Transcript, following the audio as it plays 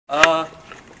Yo,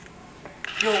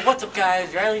 what's up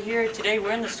guys? Ryley here. Today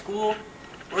we're in the school.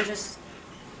 We're just...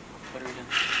 What are we doing?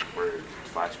 We're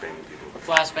flashbanging people. We're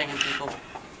flashbanging people.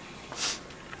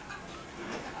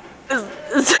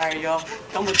 Alright y'all,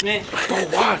 come with me. Don't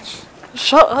watch!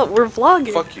 Shut up, we're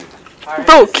vlogging. Fuck you. Right,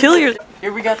 bro, kill your...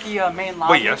 Here we got the main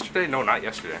lobby. Wait, yesterday? No, not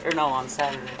yesterday. Or no, on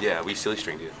Saturday. Yeah, we silly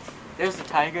stringed it. There's the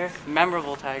tiger.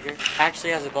 Memorable tiger. Actually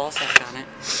has a ball sack on it.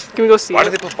 Can we go see Why it?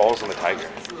 do they put balls on the tiger?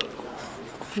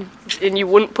 And you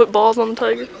wouldn't put balls on the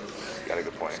tiger? Got a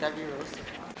good point.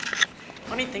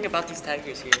 Funny thing about these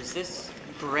tigers here is this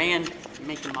brand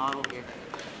make and model here.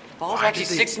 Ball's Why actually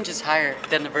did they- 6 inches higher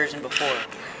than the version before.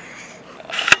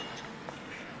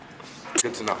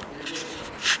 Good to know.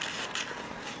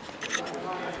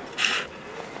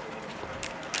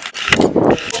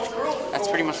 That's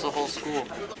pretty much the whole school.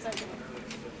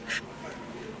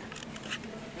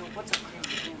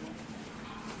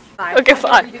 Okay,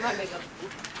 fine.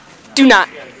 Do not.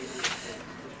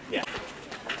 Yeah.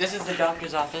 This is the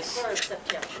doctor's office.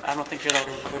 I don't think you're allowed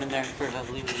to put in there for legal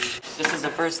reasons. This is the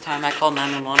first time I called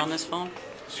 911 on this phone.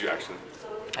 Did you actually?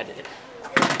 I did.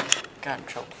 Got in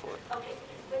trouble for it.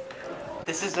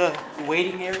 This is the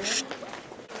waiting area.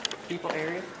 People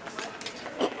area.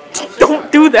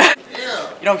 Don't do that.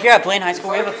 You know, here at Blaine High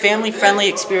School, we have a family-friendly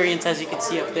experience, as you can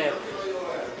see up there.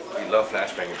 We love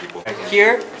flashbanging people.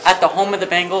 Here, at the home of the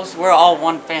Bengals, we're all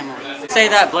one family. Say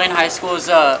that Blaine High School is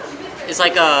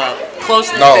like a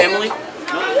close-knit family.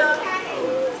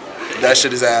 That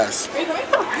shit is ass.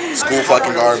 School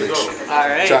fucking garbage.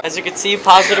 Alright, as you can see,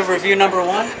 positive review number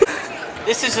 1.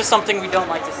 This is just something we don't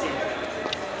like to see.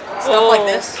 Stuff like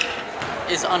this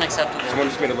is unacceptable. Someone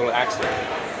just made a little accident.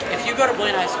 If you go to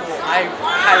Blaine High School, I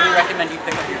highly recommend you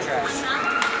pick up your trash.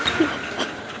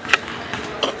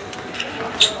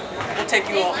 We'll take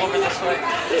you all over this way.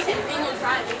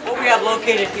 What we have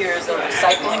located here is a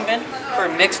recycling bin for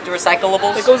mixed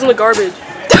recyclables. It goes in the garbage.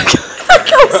 That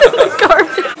goes in the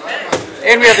garbage.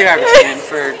 And we have the garbage can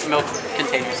for milk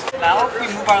containers. Now, if we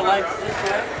move our legs this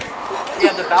way, we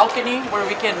have the balcony where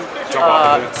we can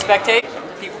spectate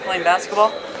people playing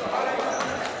basketball.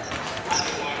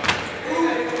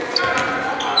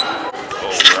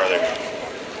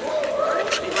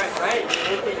 Right.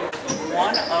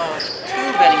 One of 2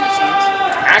 vending machines.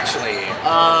 Actually,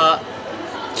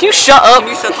 Can you shut up? Can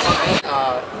you shut the fuck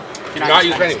up? do not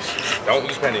use pennies. Don't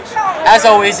use pennies. As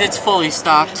always, it's fully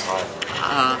stocked.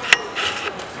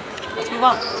 Let's move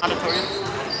on. Auditorium.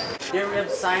 Here we have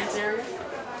the science area.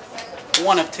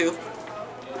 1 of 2. Did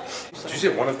you say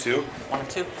 1 of 2? 1 of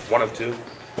 2. 1 of 2?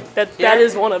 That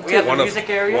is one of We two. have the One of music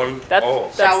area. one. That- Oh.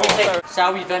 that's-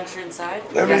 Shall we venture inside?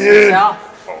 Let me Yes, in. we shall.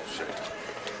 Oh shit.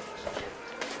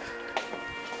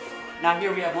 Now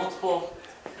here we have multiple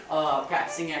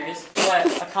practicing areas. What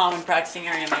a common practicing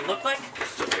area may look like.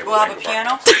 We'll have a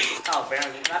piano. Oh,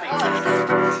 barely. That makes sense.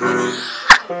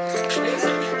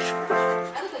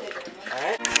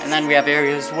 Alright. And then we have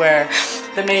areas where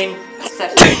the main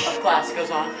session of class goes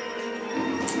on.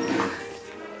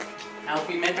 Now if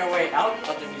we make our way out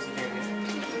of the music area.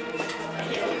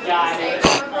 Got it.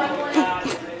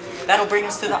 That'll bring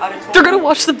us to the auditorium. They're gonna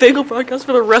watch the bagel broadcast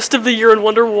for the rest of the year and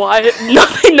wonder why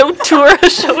no tour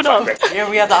has showed up. Here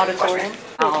we have the auditorium.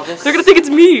 Oh, this They're gonna think it's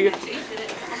me.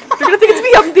 They're gonna think it's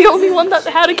me. I'm the only one that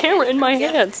had a camera in my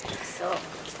hands.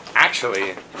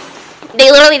 Actually.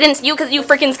 They literally didn't see you because you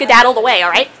freaking skedaddled away,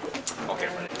 alright? Okay.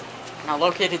 Now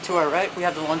located to our right, we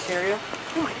have the lunch area.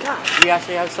 Oh my god. We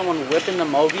actually have someone whipping the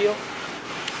mobile.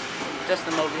 Just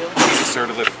the mobile. He's a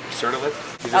Serta-lift.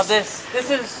 Now this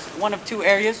is one of 2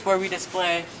 areas where we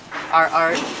display our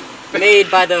art made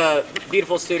by the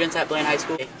beautiful students at Blaine High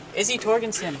School. Izzy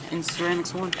Torgensen in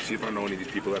Ceramics 1. See if I know any of these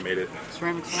people that made it.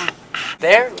 Ceramics 1.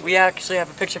 There, we actually have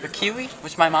a picture of a kiwi,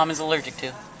 which my mom is allergic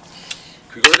to.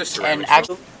 Could we go to the And ceramics?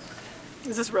 actually,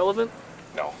 Is this relevant?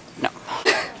 No. no.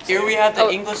 Here we have the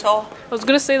English hall. I was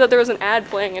gonna say that there was an ad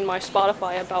playing in my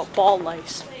Spotify about ball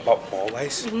lice. About ball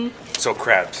lice? So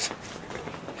crabs.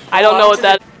 I don't know what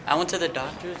that. I went to the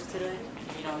doctor's today.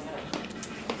 You know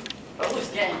that. I was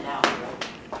getting down.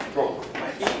 Bro.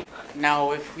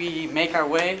 Now, if we make our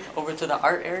way over to the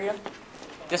art area,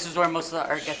 this is where most of the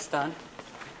art gets done.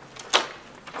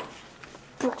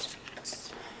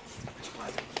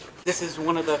 This is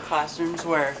one of the classrooms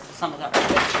where some of the art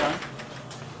gets done.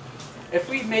 If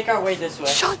we make our way this way,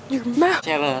 Shut your mouth.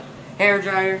 we have a hair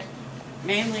dryer,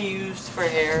 mainly used for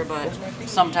hair, but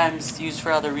sometimes used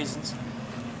for other reasons.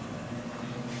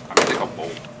 I'm gonna take a bowl.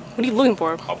 What are you looking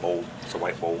for? A bowl. It's a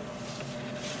white bowl.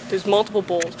 There's multiple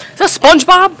bowls. Is that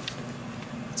SpongeBob?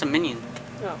 It's a minion.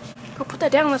 No. Go put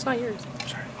that down. That's not yours.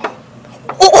 Sorry.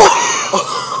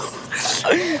 Oh!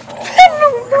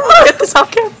 It's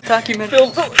off camera. Documentary.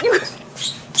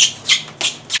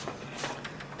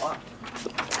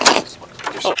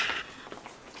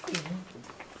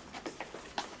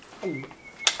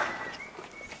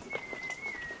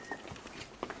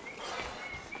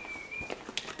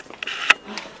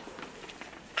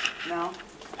 Now,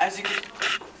 as you can,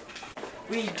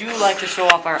 we do like to show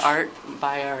off our art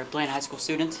by our Blaine High School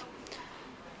students.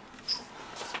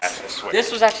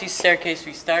 This was actually the staircase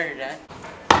we started at.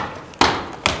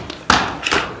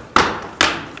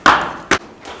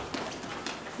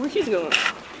 Where he's going?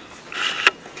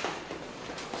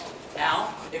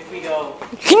 Now, if we go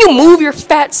Can you move your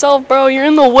fat self, bro? You're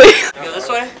in the way. this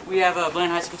way, we have a Blaine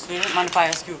High School student. Mind if I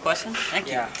ask you a question?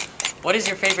 Thank you. What is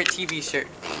your favorite TV shirt?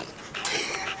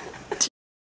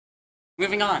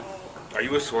 Moving on. Are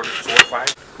you a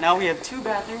certified? Now we have 2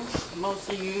 bathrooms,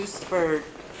 mostly used for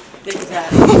things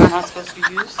that are not supposed to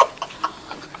be used.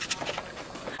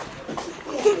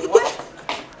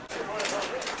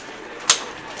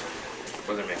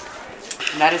 What does it mean?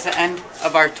 And that is the end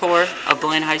of our tour of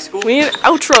Blaine High School. We need an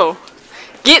outro.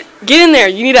 Get in there.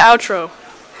 You need an outro.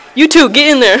 You two, get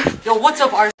in there. Yo, what's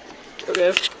up, R?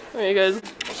 Okay. Alright, guys.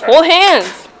 Hold hands.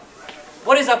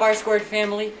 What is up, R Squared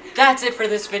family? That's it for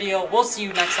this video. We'll see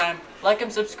you next time. Like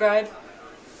and subscribe.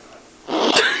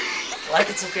 Like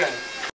and subscribe.